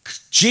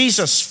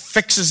 Jesus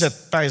fixes it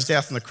by his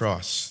death on the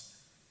cross.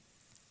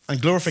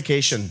 And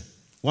glorification,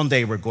 one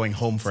day we're going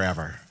home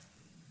forever.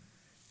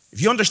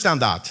 If you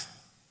understand that,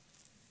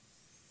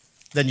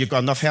 then you've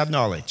got enough head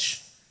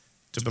knowledge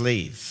to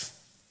believe.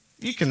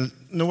 You can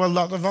know a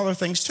lot of other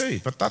things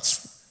too, but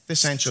that's the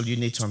essential you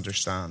need to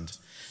understand.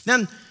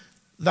 Then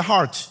the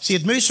heart. See,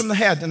 it moves from the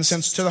head, in a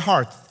sense, to the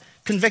heart.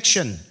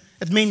 Conviction.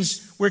 It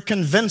means we're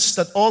convinced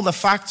that all the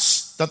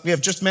facts that we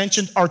have just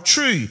mentioned are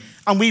true,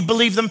 and we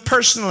believe them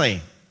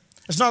personally.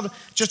 It's not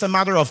just a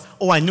matter of,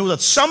 I know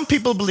that some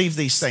people believe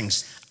these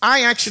things.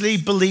 I actually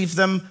believe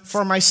them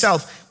for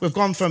myself. We've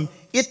gone from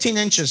 18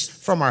 inches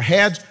from our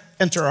head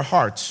into our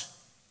heart.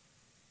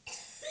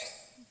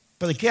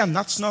 But again,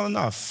 that's not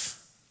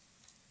enough.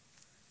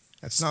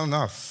 It's not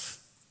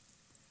enough.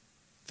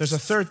 There's a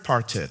third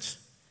part to it.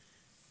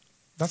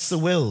 That's the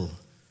will.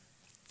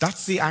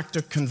 That's the act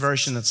of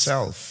conversion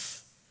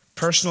itself.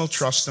 Personal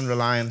trust and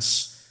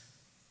reliance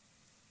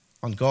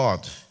on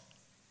God.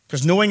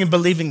 Because knowing and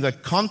believing the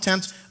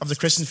content of the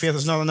Christian faith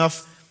is not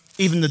enough.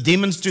 Even the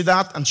demons do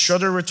that, and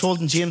shudder, we're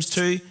told in James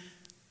 2.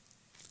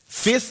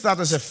 Faith that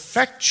is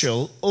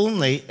effectual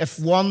only if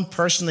one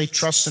personally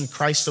trusts in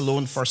Christ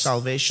alone for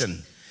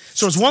salvation.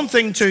 So it's one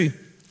thing to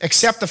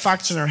accept the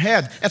facts in our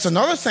head. It's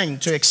another thing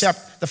to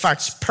accept the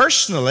facts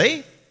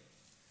personally.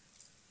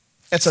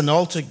 It's an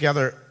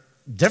altogether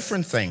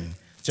different thing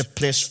to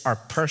place our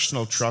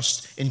personal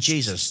trust in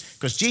Jesus.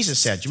 Because Jesus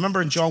said, do you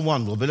remember in John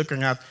 1, we'll be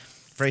looking at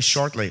very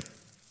shortly,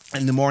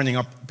 in the morning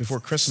up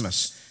before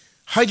Christmas,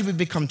 how do we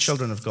become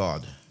children of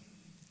God?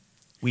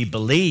 We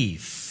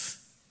believe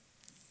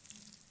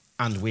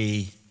and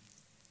we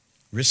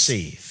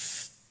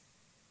receive.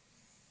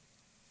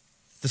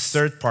 The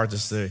third part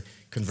is the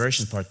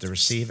conversion part, the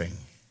receiving.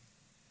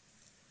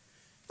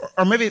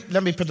 Or maybe,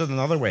 let me put it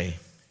another way.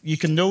 You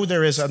can know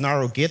there is a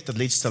narrow gate that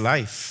leads to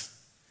life.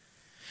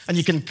 And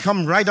you can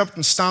come right up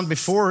and stand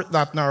before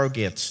that narrow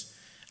gate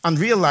and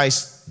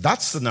realize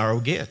that's the narrow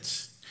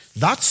gate.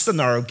 That's the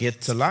narrow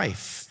gate to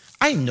life.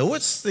 I know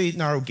it's the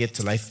narrow gate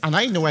to life, and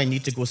I know I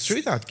need to go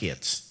through that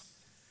gate.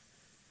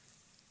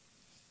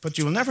 But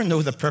you will never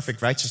know the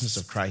perfect righteousness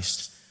of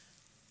Christ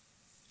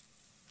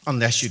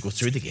unless you go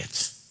through the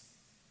gate.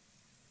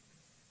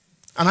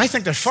 And I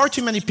think there's far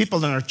too many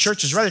people in our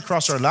churches right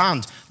across our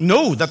land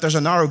know that there's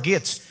a narrow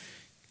gate.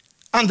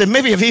 And they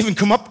maybe have even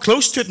come up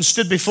close to it and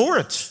stood before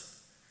it.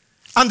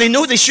 And they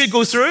know they should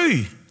go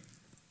through.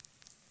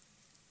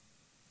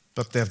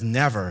 But they've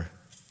never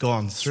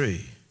gone through.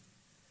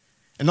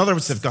 In other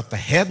words, they've got the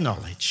head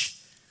knowledge.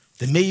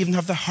 They may even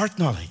have the heart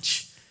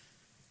knowledge.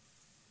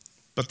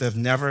 But they've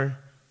never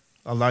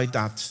allowed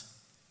that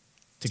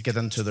to get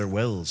into their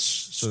wills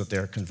so that they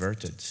are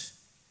converted.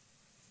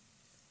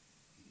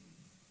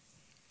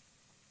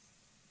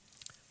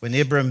 When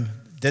Abram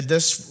did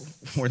this,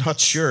 we're not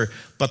sure,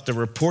 but the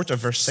report of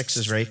verse 6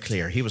 is very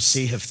clear. He was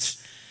saved.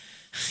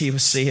 He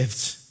was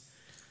saved.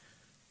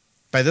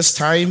 By this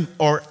time,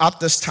 or at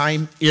this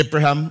time,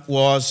 Abraham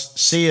was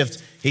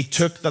saved. He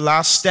took the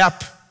last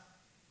step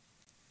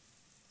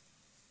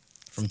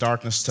from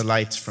darkness to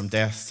light, from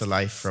death to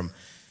life, from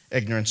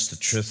ignorance to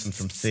truth, and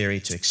from theory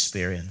to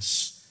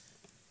experience.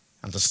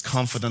 And his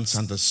confidence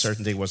and his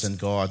certainty was in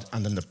God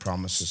and in the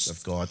promises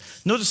of God.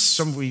 Notice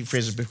some wee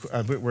phrases.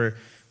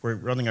 We're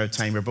running out of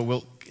time here,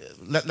 but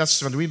let's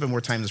spend a wee bit more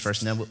time in this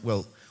verse, and then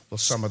we'll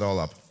sum it all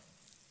up.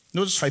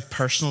 Notice how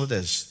personal it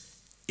is.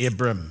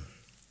 Abram.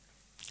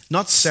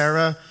 Not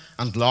Sarah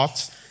and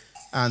Lot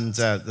and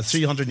the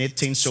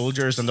 318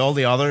 soldiers and all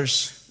the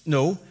others.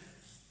 No,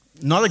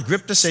 not a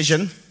group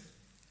decision.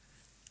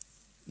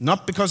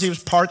 Not because he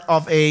was part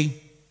of a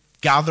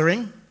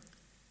gathering.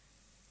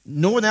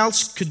 No one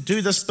else could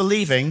do this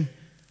believing.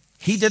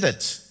 He did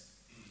it.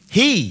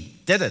 He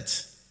did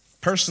it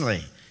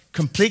personally.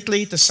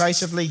 Completely,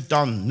 decisively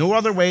done. No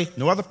other way,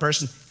 no other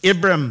person.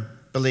 Abram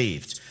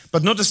believed.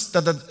 But notice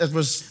that it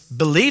was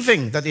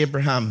believing that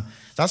Abraham,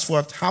 that's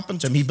what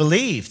happened to him. He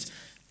believed.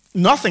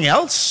 Nothing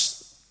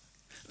else.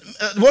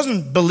 It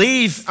wasn't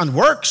believe and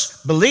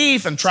works.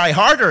 Believe and try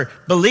harder.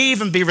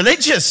 Believe and be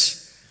religious.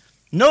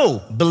 No,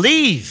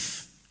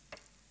 believe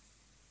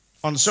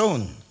on its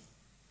own.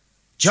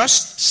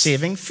 Just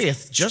saving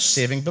faith. Just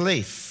saving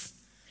belief.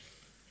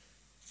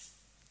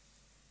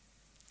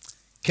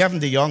 Kevin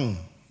DeYoung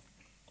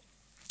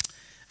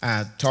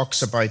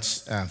talks about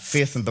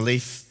faith and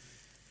belief.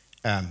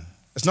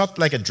 It's not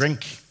like a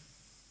drink.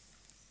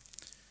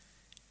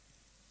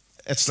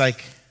 It's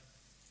like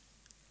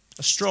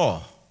a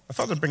straw. I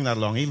thought I'd bring that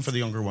along, even for the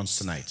younger ones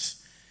tonight.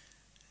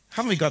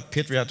 Haven't we got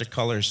patriotic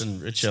colours in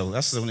Richhill?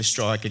 That's the only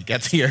straw I could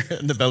get here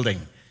in the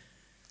building.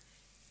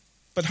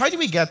 But how do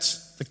we get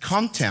the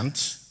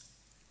content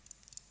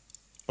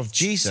of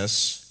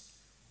Jesus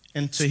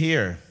into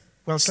here?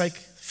 Well, it's like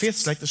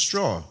faith's like the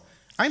straw.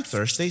 I'm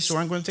thirsty, so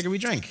I'm going to take a wee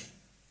drink.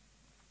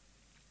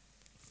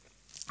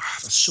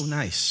 That's so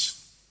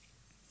nice.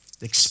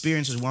 The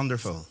experience is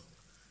wonderful.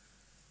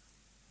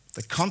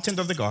 The content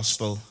of the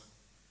gospel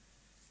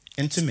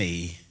into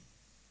me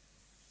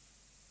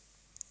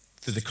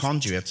through the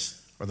conduit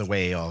or the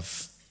way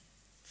of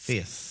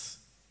faith.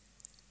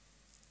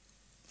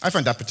 I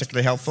find that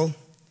particularly helpful.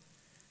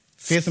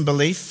 Faith and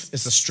belief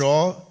is the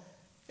straw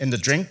in the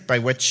drink by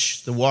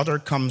which the water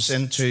comes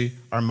into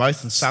our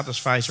mouth and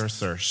satisfies our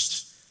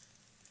thirst.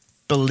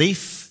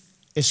 Belief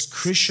is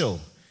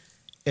crucial.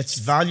 It's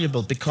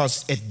valuable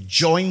because it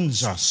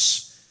joins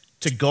us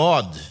to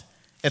God.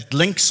 It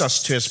links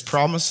us to his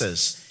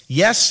promises.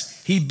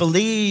 Yes, he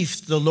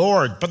believed the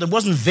Lord, but it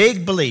wasn't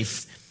vague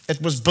belief.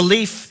 It was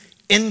belief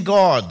in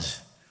God,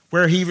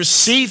 where he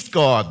received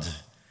God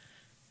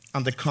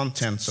and the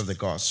contents of the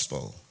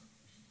gospel.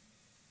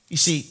 You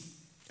see,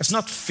 it's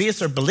not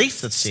faith or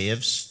belief that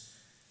saves.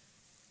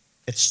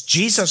 It's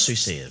Jesus who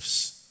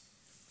saves.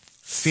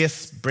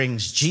 Faith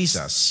brings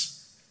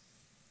Jesus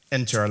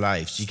into our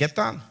lives. Do you get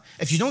that?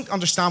 If you don't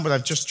understand what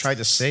I've just tried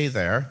to say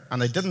there,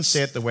 and I didn't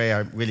say it the way I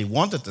really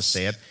wanted to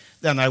say it,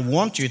 then I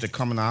want you to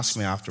come and ask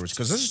me afterwards,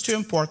 because this is too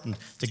important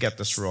to get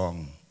this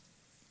wrong.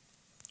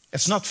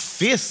 It's not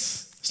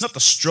faith, it's not the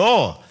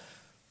straw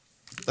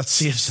that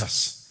saves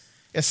us.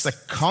 It's the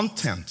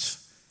content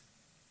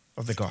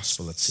of the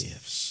gospel that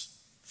saves.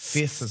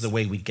 Faith is the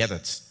way we get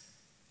it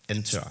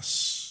into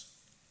us.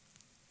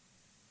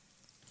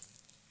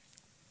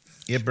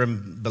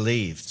 Abram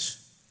believed,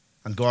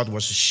 and God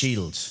was his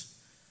shield,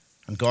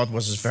 and God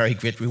was his very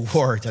great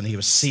reward, and he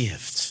was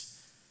saved.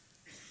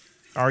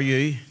 Are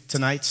you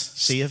tonight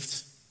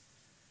saved?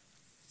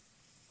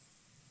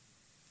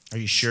 Are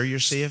you sure you're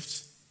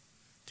saved?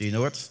 Do you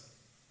know it?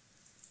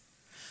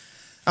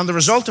 And the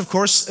result, of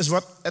course, is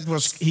what it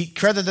was. He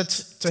credited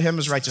to him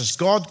as righteous.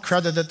 God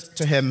credited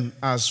to him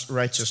as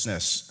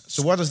righteousness.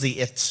 So what is the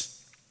it?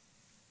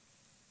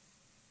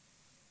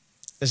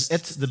 Is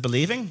it the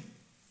believing?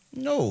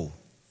 No.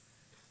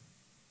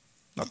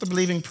 Not the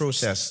believing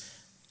process.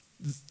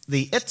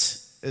 The it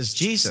is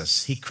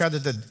Jesus. He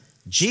credited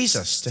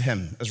Jesus to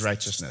him as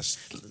righteousness.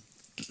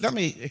 Let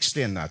me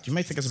explain that. You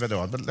might think it's a bit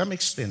odd, but let me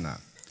explain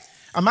that.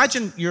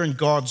 Imagine you're in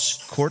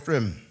God's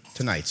courtroom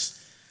tonight.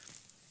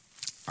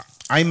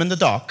 I'm in the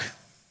dock.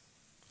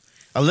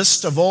 A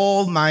list of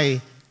all my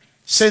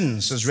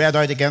sins is read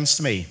out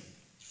against me.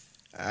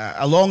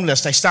 A long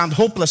list. I stand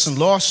hopeless and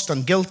lost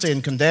and guilty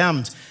and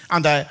condemned,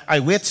 and I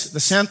wait the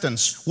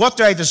sentence. What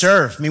do I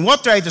deserve? I mean,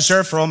 what do I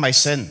deserve for all my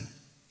sin?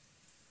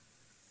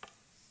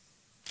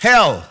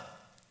 Hell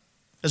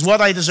is what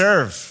I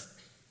deserve.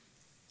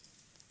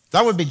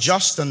 That would be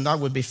just and that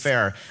would be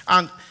fair.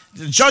 And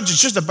the judge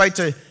is just about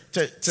to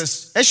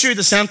issue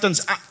the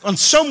sentence, and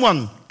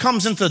someone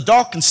comes into the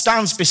dock and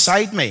stands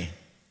beside me.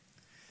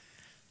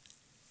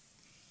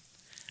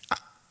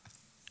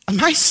 And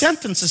my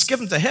sentence is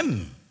given to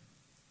him.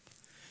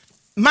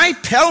 My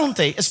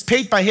penalty is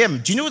paid by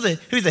him. Do you know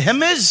who the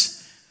him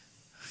is?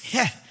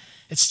 Yeah,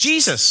 it's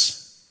Jesus.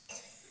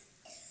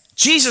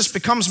 Jesus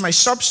becomes my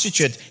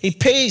substitute. He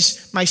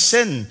pays my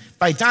sin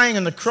by dying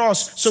on the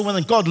cross. So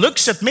when God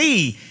looks at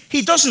me,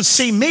 he doesn't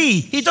see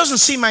me. He doesn't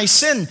see my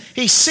sin.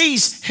 He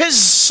sees his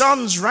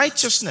son's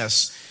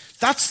righteousness.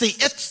 That's the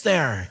it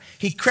there.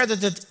 He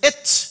credited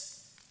it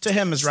to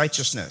him as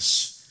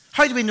righteousness.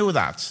 How do we know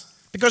that?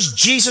 Because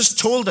Jesus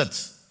told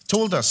us.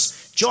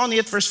 John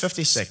 8, verse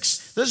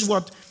 56. This is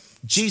what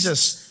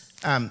Jesus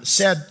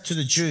said to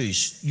the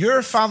Jews.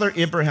 Your father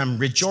Abraham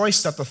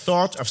rejoiced at the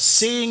thought of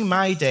seeing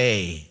my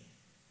day.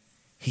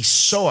 He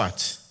saw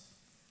it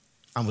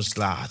and was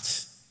glad.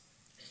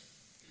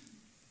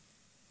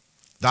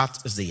 That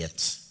is the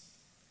it.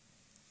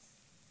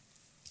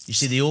 You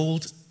see, the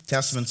Old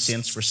Testament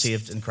saints were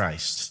saved in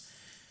Christ.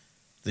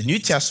 The New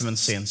Testament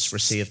saints were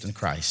saved in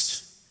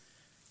Christ.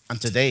 And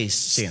today's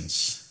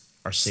saints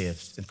are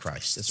saved in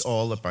Christ. It's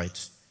all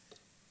about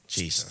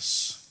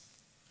Jesus.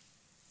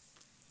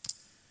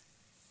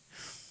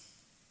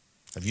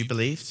 Have you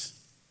believed?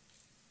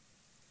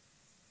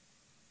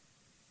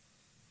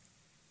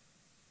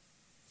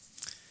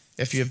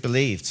 If you have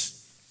believed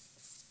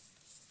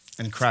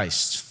in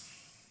Christ,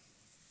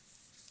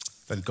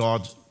 then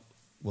God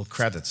will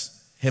credit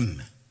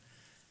him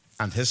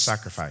and his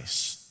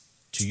sacrifice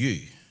to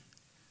you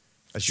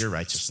as your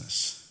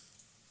righteousness.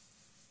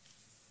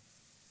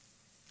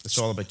 It's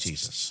all about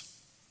Jesus.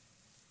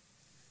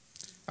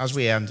 As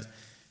we end,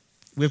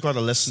 we've got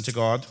to listen to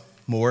God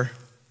more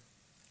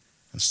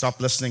and stop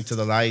listening to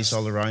the lies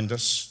all around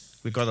us.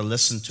 We've got to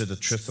listen to the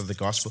truth of the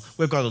gospel.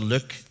 We've got to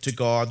look to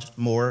God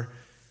more,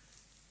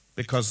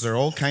 because there are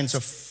all kinds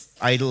of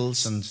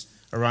idols and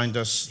around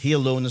us. He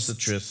alone is the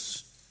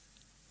truth.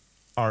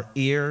 Our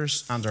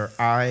ears and our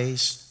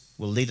eyes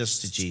will lead us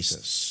to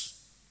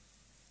Jesus.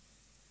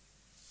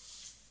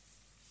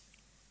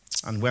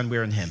 And when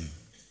we're in him,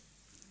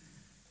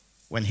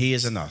 when he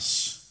is in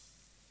us,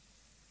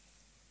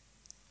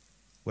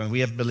 when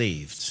we have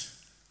believed,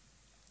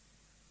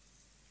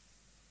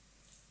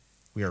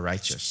 we are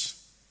righteous.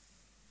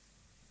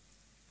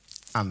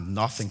 And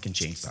nothing can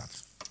change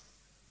that.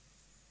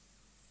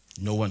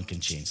 No one can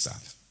change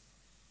that.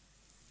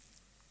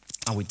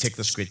 And we take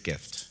this great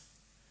gift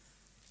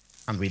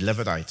and we live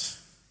it out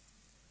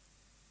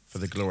for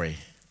the glory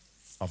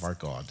of our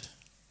God.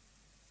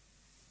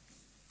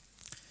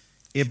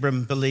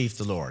 Abram believed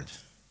the Lord,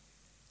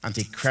 and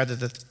he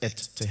credited it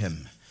to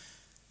him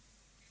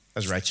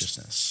as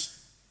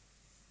righteousness.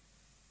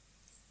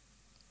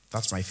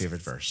 That's my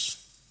favorite verse.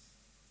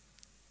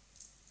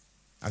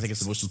 I think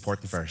it's the most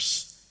important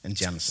verse in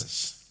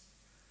Genesis.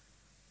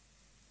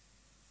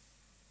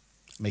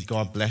 May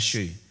God bless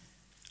you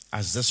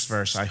as this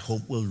verse, I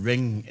hope, will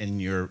ring in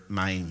your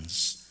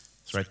minds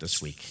throughout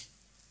this week.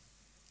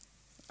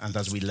 And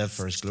as we live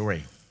for his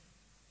glory,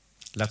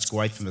 let's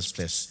go out from this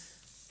place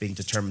being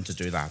determined to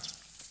do that.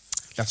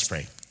 Let's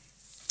pray.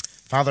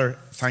 Father,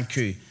 thank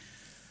you.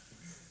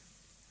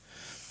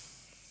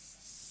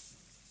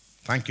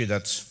 Thank you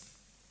that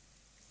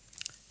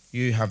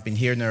you have been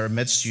here in our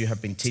midst. You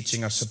have been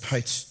teaching us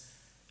about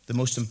the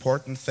most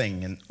important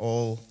thing in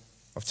all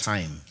of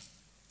time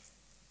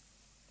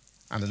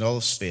and in all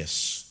of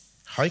space.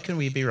 How can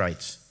we be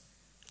right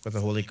with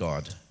the Holy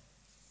God?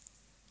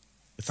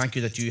 We thank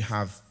you that you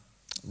have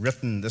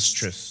written this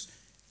truth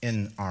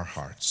in our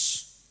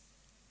hearts.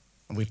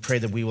 And we pray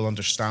that we will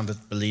understand it,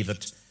 believe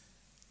it,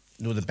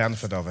 know the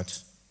benefit of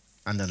it,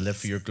 and then live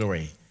for your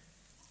glory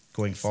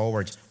going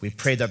forward. We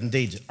pray that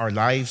indeed our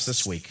lives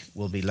this week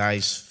will be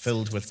lives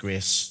filled with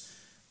grace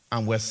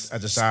and with a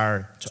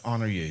desire to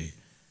honor you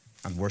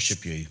and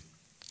worship you.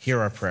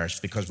 Hear our prayers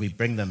because we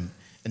bring them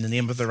in the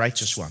name of the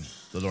righteous one,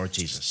 the Lord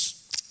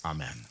Jesus.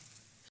 Amen.